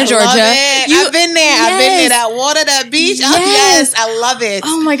 Savannah, Georgia. I've been there. Yes. I've been there. That water, that beach. Yes. Oh, yes, I love it.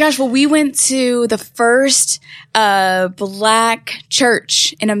 Oh my gosh. Well, we went to the first Black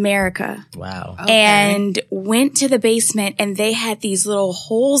church in America. Wow. Okay. And went to the basement, and they had these little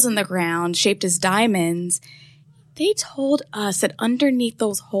holes in the ground shaped as diamonds. They told us that underneath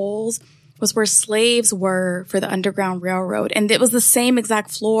those holes was where slaves were for the Underground Railroad. And it was the same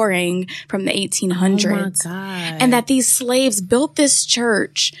exact flooring from the 1800s. Oh my God. And that these slaves built this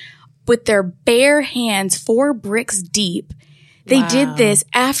church with their bare hands, 4 bricks deep. They did this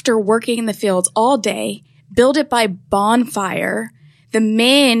after working in the fields all day, built it by bonfire. The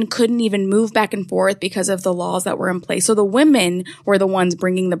men couldn't even move back and forth because of the laws that were in place. So the women were the ones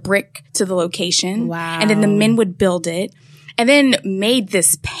bringing the brick to the location. Wow. And then the men would build it and then made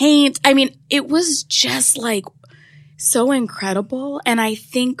this paint. I mean, it was just like so incredible. And I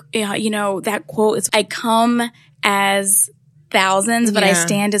think, you know, that quote is, I come as thousands, but I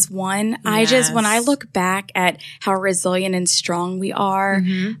stand as one. Yes. When I look back at how resilient and strong we are,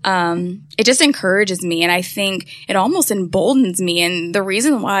 it just encourages me. And I think it almost emboldens me. And the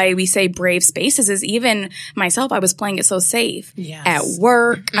reason why we say brave spaces is even myself, I was playing it so safe at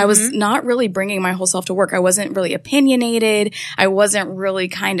work. I was not really bringing my whole self to work. I wasn't really opinionated. I wasn't really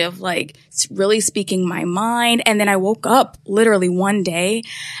kind of like really speaking my mind. And then I woke up literally one day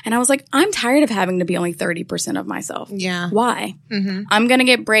and I was like, I'm tired of having to be only 30% of myself. Yeah. Why? I'm going to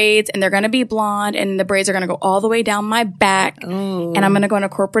get braids and they're going to be blonde and the braids are going to go all the way down my back. Ooh. And I'm going to go into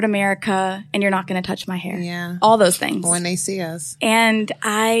corporate America and you're not going to touch my hair. Yeah. All those things. When they see us. And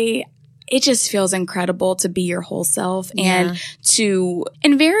it just feels incredible to be your whole self and to,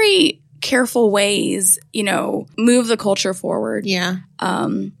 in very careful ways, you know, move the culture forward. Yeah.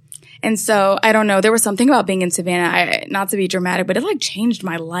 And so, I don't know, there was something about being in Savannah, not to be dramatic, but it like changed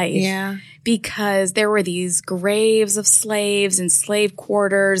my life. Yeah. Because there were these graves of slaves and slave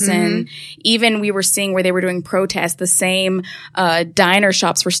quarters. And even we were seeing where they were doing protests, the same diner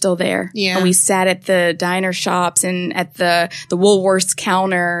shops were still there. Yeah. And we sat at the diner shops and at the Woolworths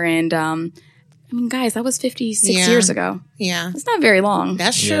counter. And I mean, guys, that was 56 years ago. Yeah. It's not very long.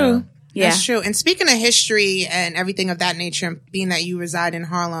 That's true. Yeah. That's true. And speaking of history and everything of that nature, being that you reside in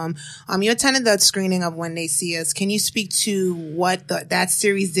Harlem, you attended the screening of When They See Us. Can you speak to what that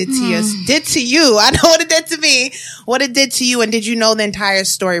series did to you? I know what it did to me, what it did to you. And did you know the entire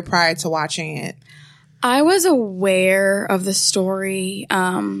story prior to watching it? I was aware of the story.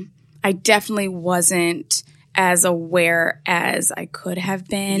 I definitely wasn't as aware as I could have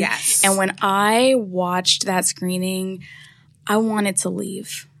been. Yes. And when I watched that screening, I wanted to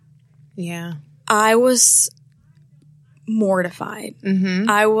leave. Yeah. I was mortified.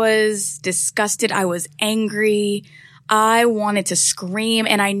 I was disgusted. I was angry. I wanted to scream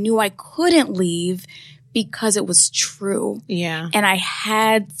and I knew I couldn't leave because it was true. Yeah. And I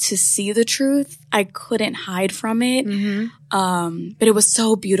had to see the truth. I couldn't hide from it. But it was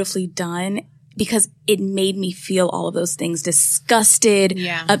so beautifully done because it made me feel all of those things, disgusted,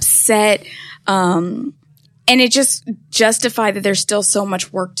 upset, and it just justified that there's still so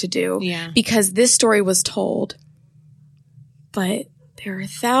much work to do. Yeah. Because this story was told, but there are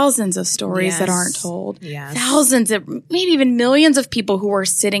thousands of stories that aren't told. Yes. Thousands of, maybe even millions of people who are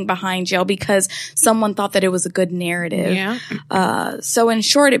sitting behind jail because someone thought that it was a good narrative. Yeah. So in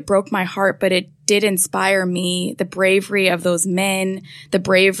short, it broke my heart, but it did inspire me, the bravery of those men, the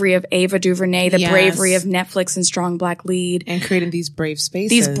bravery of Ava DuVernay, the bravery of Netflix and Strong Black Lead. And creating these brave spaces.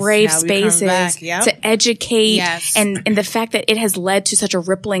 These brave spaces to educate and the fact that it has led to such a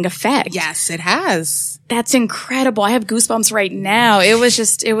rippling effect. Yes, it has. That's incredible. I have goosebumps right now. It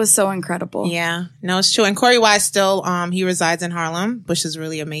was so incredible. Yeah. No, it's true. And Corey Wise still, he resides in Harlem, which is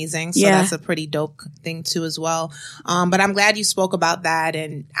really amazing. So that's a pretty dope thing too as well. But I'm glad you spoke about that.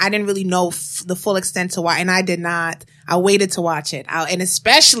 And I didn't really know the full extent to why, and I did not. I waited to watch it. And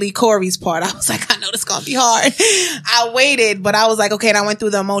especially Corey's part. I was like, I know this is going to be hard. I waited, but I was like, okay. And I went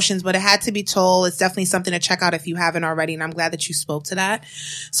through the emotions, but it had to be told. It's definitely something to check out if you haven't already. And I'm glad that you spoke to that.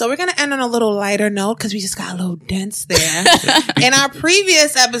 So we're going to end on a little lighter note because we just got a little dense there. In our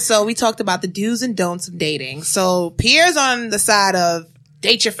previous episode, we talked about the do's and don'ts of dating. So Pierre's on the side of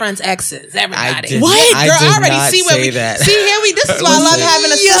Date your friend's exes, everybody. did- What? I Girl, did I already not see where say we that. see here this is why I love Listen.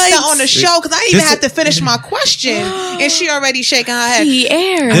 having a sister on the show, because I didn't even This have is- to finish my question and she already shaking her head.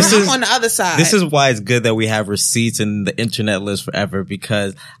 Pierre. This I'm is- on the other side. This is why it's good that we have receipts and the internet lives forever,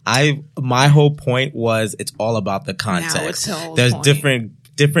 because my whole point was it's all about the context. Now it's the whole There's point.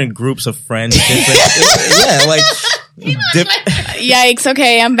 different groups of friends, yeah, like Yikes.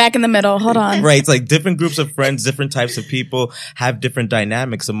 Okay, I'm back in the middle. Hold on. right. It's like different groups of friends, different types of people have different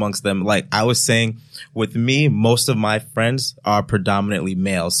dynamics amongst them. Like I was saying, with me, most of my friends are predominantly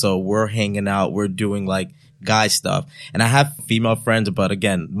male, so we're hanging out, we're doing like guy stuff. And I have female friends, but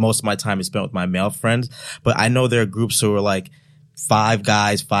again, most of my time is spent with my male friends. But I know there are groups who are like 5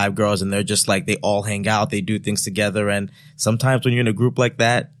 guys, 5 girls, and they're just like, they all hang out, they do things together. And sometimes when you're in a group like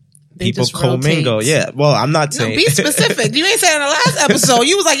that, They people just commingle. rotate. Yeah. Well, I'm not No, saying. be specific. You ain't saying in the last episode.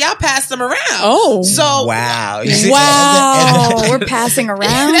 You was like, y'all passed them around. Oh. So Wow. You see- Wow. We're passing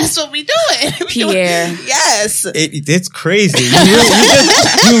around. that's what we doing. We doing- Pierre. Yes. It's crazy.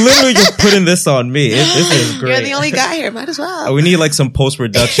 You literally just putting this on me. This is great. You're the only guy here. Might as well. We need like some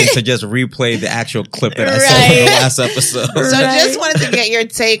post-production to just replay the actual clip that I saw from the Right. last episode. So Right. just wanted to get your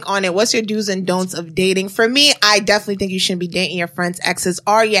take on it. What's your do's and don'ts of dating? For me, I definitely think you shouldn't be dating your friends' exes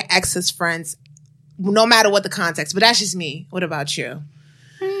or your ex's friends, no matter what the context. But that's just me. What about you?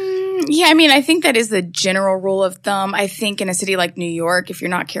 Yeah, I mean, I think that is the general rule of thumb. I think in a city like New York, if you're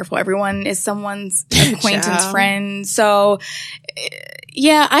not careful, everyone is someone's acquaintance Child. friend. So,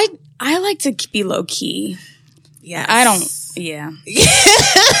 yeah, I like to be low key. Yes. I don't. Yeah.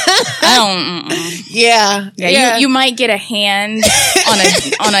 I don't. Mm-mm. Yeah. Yeah, you might get a hand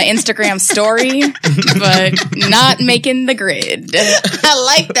on a Instagram story, but not making the grid. I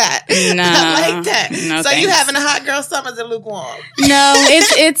like that. No. I like that. No, So you thanks. having a hot girl summers in lukewarm? No,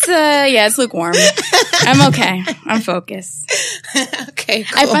 it's lukewarm. I'm okay. I'm focused. Okay,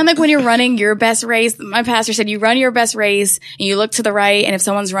 cool. I find like when you're running your best race, my pastor said you run your best race and you look to the right, and if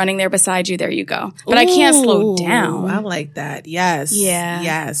someone's running there beside you, there you go. But I can't slow Ooh, down. I like that. Yes. Yeah.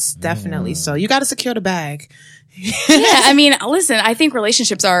 Yes, definitely. So you got to secure the bag. Yeah, I mean, listen, I think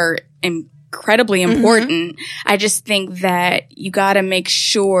relationships are incredibly important. I just think that you got to make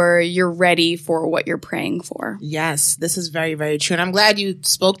sure you're ready for what you're praying for. Yes, this is very, very true. And I'm glad you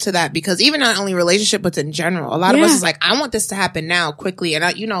spoke to that, because even not only relationship, but in general, a lot of us Yeah. is like, I want this to happen now quickly.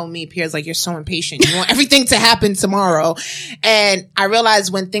 And you know me, Pierre's like, you're so impatient. You want everything to happen tomorrow. And I realize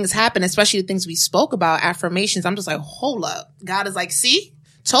when things happen, especially the things we spoke about, affirmations, I'm just like, hold up. God is like, see?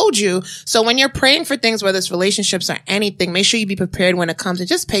 Told you. So when you're praying for things, whether it's relationships or anything, make sure you be prepared when it comes, and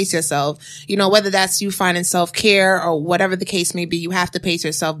just pace yourself. You know, whether that's you finding self-care or whatever the case may be, you have to pace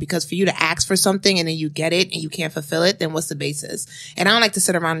yourself, because for you to ask for something and then you get it and you can't fulfill it, then what's the basis? And I don't like to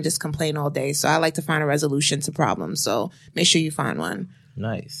sit around and just complain all day. So I like to find a resolution to problems. So make sure you find one.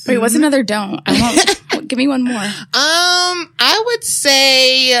 Nice. Wait, what's another don't? I won't. Give me one more. I would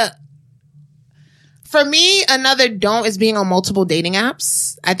say, for me, another don't is being on multiple dating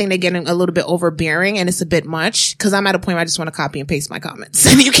apps. I think they're getting a little bit overbearing, and it's a bit much, because I'm at a point where I just want to copy and paste my comments.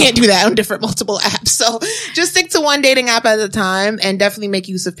 And you can't do that on different multiple apps. So just stick to one dating app at a time, and definitely make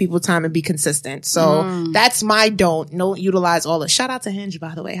use of people's time and be consistent. So that's my don't. Don't utilize all the, shout out to Hinge,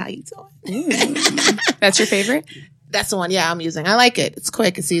 by the way. How you doing? That's your favorite? That's the one. Yeah, I'm using. I like it. It's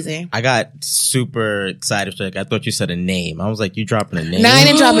quick. It's easy. I got super excited. Like, I thought you said a name. I was like, you dropping a name? No, I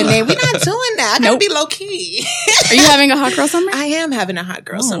didn't drop a name. We're not doing that. I gotta be low key. Are you having a hot girl summer? I am having a hot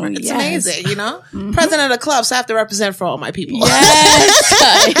girl summer. It's yes. amazing, you know? President of the club, so I have to represent for all my people.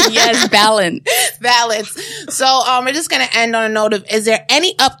 Yes. Yes, balance. Balance. So we're just going to end on a note of, is there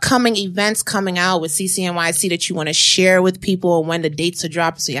any upcoming events coming out with CCNYC that you want to share with people, and when the dates are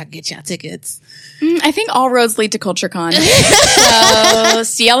dropping so y'all get y'all tickets? I think all roads lead to CultureCon. So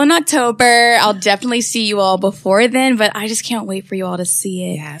see y'all in October. I'll definitely see you all before then, but I just can't wait for you all to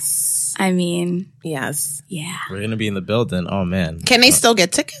see it. Yes. I mean, Yes. yeah. We're going to be in the building. Oh, man. Can they still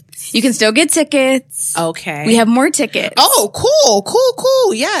get tickets? You can still get tickets. Okay. We have more tickets. Oh,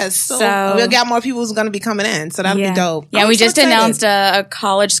 cool. Yes. So we'll get more people who's going to be coming in. So that'll be dope. Yeah, I'm we so just excited. announced a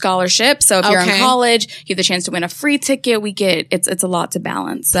college scholarship. So if you're in Okay. college, you have the chance to win a free ticket. We get, it's a lot to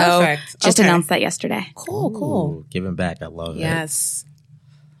balance. So Perfect. just Okay. announced that yesterday. Cool. Ooh, giving back. I love it. Yes.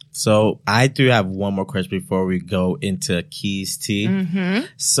 So I do have one more question before we go into Keys Tea. Mm-hmm.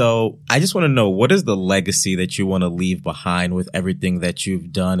 So I just want to know, what is the legacy that you want to leave behind with everything that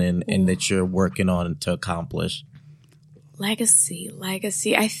you've done and that you're working on to accomplish? Legacy.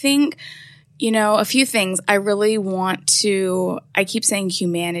 I think, a few things. I really want to, I keep saying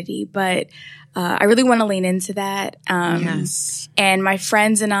humanity, but I really want to lean into that. Yes. And my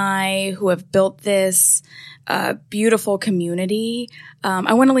friends and I who have built this, beautiful community.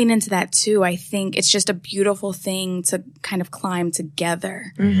 I want to lean into that too. I think it's just a beautiful thing to kind of climb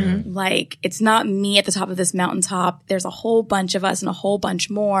together. Mm-hmm. Like, it's not me at the top of this mountaintop. There's a whole bunch of us and a whole bunch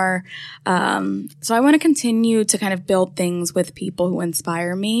more. So I want to continue to kind of build things with people who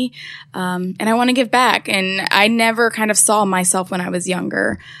inspire me. And I want to give back. And I never kind of saw myself when I was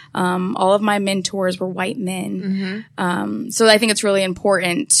younger. All of my mentors were white men. Mm-hmm. So I think it's really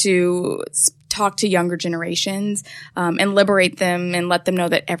important to talk to younger generations and liberate them and let them know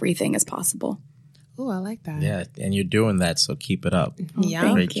that everything is possible. Oh, I like that. Yeah, and you're doing that, so keep it up.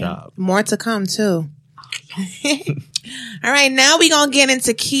 Yeah, great job. More to come too. All right, now we gonna get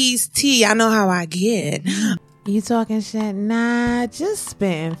into Keys T. I know how I get. You talking shit? Nah, just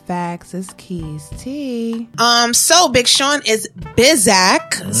spitting facts. It's Keys T. So Big Sean is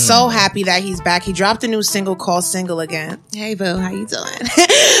Bizak. So happy that he's back. He dropped a new single called Single Again. Hey boo, how you doing?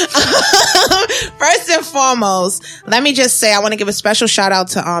 First and foremost, let me just say I want to give a special shout out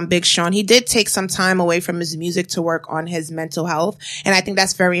to Big Sean. He did take some time away from his music to work on his mental health, and I think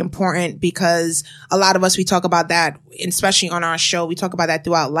that's very important because a lot of us, we talk about that, especially on our show. We talk about that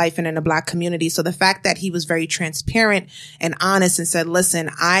throughout life and in the Black community. So the fact that he was very transparent and honest and said, listen,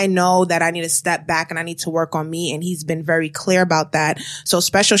 I know that I need to step back and I need to work on me. And he's been very clear about that. So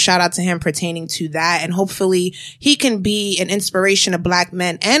special shout out to him pertaining to that. And hopefully he can be an inspiration to Black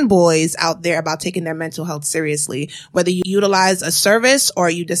men and boys out there about taking their mental health seriously, whether you utilize a service or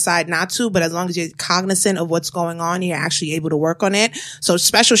you decide not to, but as long as you're cognizant of what's going on, you're actually able to work on it. So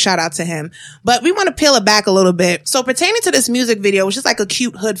special shout out to him. But we want to peel it back a little bit. So pertaining to this music video, which is like a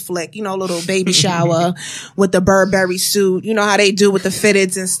cute hood flick, you know, little baby shower with the Burberry suit, you know how they do with the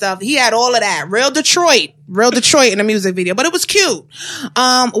fitteds and stuff. He had all of that. Real Detroit in the music video, but it was cute.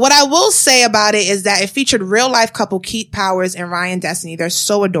 What I will say about it is that it featured real life couple Keith Powers and Ryan Destiny. They're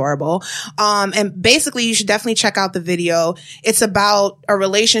so adorable. And basically you should definitely check out the video. It's about a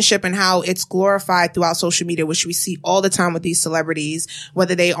relationship and how it's glorified throughout social media, which we see all the time with these celebrities,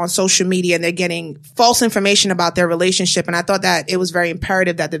 whether they on social media and they're getting false information about their relationship. And I thought that it was very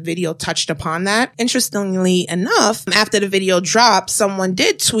imperative that the video touched upon that. Interestingly enough, after the video dropped, someone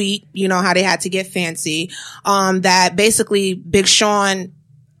did tweet, you know, how they had to get fancy. That basically Big Sean,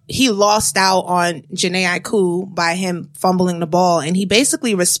 he lost out on Jhené Aiko by him fumbling the ball. And he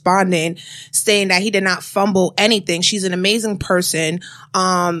basically responded saying that he did not fumble anything. She's an amazing person.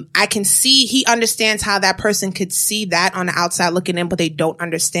 I can see he understands how that person could see that on the outside looking in, but they don't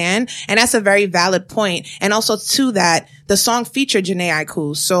understand. And that's a very valid point. And also to that, the song featured Jhené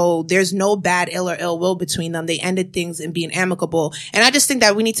Aiko. So there's no bad ill or ill will between them. They ended things in being amicable. And I just think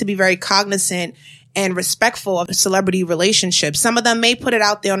that we need to be very cognizant and respectful of celebrity relationships. Some of them may put it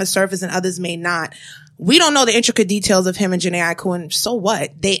out there on the surface and others may not. We don't know the intricate details of him and Jhené Aiko, and so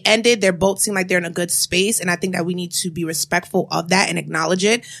what? They ended. Their both seem like they're in a good space, and I think that we need to be respectful of that and acknowledge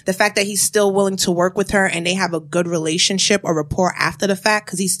it. The fact that he's still willing to work with her and they have a good relationship or rapport after the fact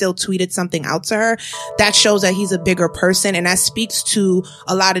because he still tweeted something out to her, that shows that he's a bigger person, and that speaks to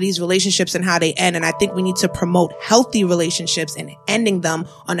a lot of these relationships and how they end. And I think we need to promote healthy relationships and ending them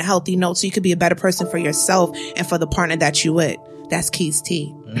on a healthy note so you could be a better person for yourself and for the partner that you with. That's Keys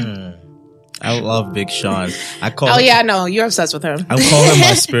T. I love Big Sean. I know. You're obsessed with him. I call him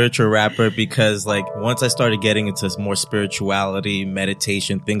my spiritual rapper because, like, once I started getting into more spirituality,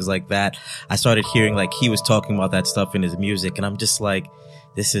 meditation, things like that, I started hearing, like, he was talking about that stuff in his music, and I'm just like,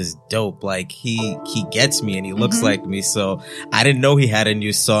 this is dope. Like, he gets me and he looks like me. So I didn't know he had a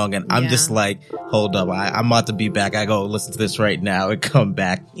new song, and I'm just like, hold up, I'm about to be back. I go listen to this right now and come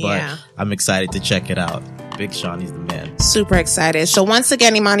back. But I'm excited to check it out. Big Sean, he's the man. Super excited. So once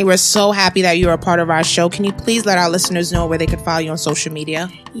again, Imani, we're so happy that you're a part of our show. Can you please let our listeners know where they could follow you on social media?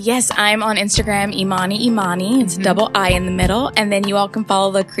 Yes, I'm on Instagram, Imani. It's double I in the middle. And then you all can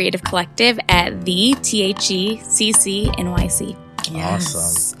follow the Creative Collective at the THECC Yes.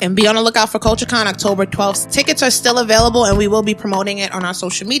 Awesome. And be on the lookout for CultureCon October 12th. Tickets are still available and we will be promoting it on our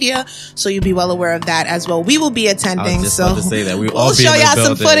social media, so you'll be well aware of that as well. We will be attending. I was just about to say that. We'll show y'all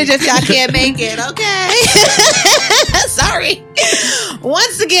some footage if y'all can't make it, okay? Sorry.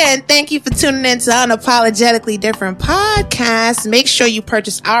 Once again, thank you for tuning in to Unapologetically Different Podcast. Make sure you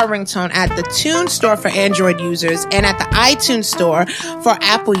purchase our ringtone at the Tune Store for Android users and at the iTunes Store for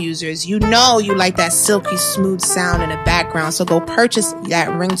Apple users. You know you like that silky smooth sound in the background, so go purchase that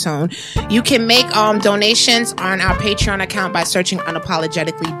ringtone. You can make donations on our Patreon account by searching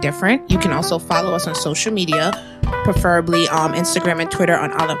Unapologetically Different. You can also follow us on social media. preferably Instagram and Twitter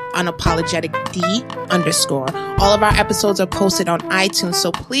on unapologeticd_. All of our episodes are posted on iTunes,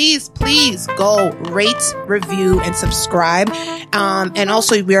 so please go rate, review, and subscribe. And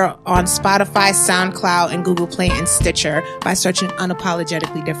also we're on Spotify, SoundCloud, and Google Play and Stitcher by searching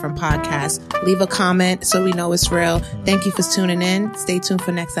Unapologetically Different Podcast. Leave a comment so we know it's real. Thank you for tuning in. Stay tuned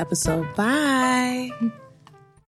for next episode. Bye.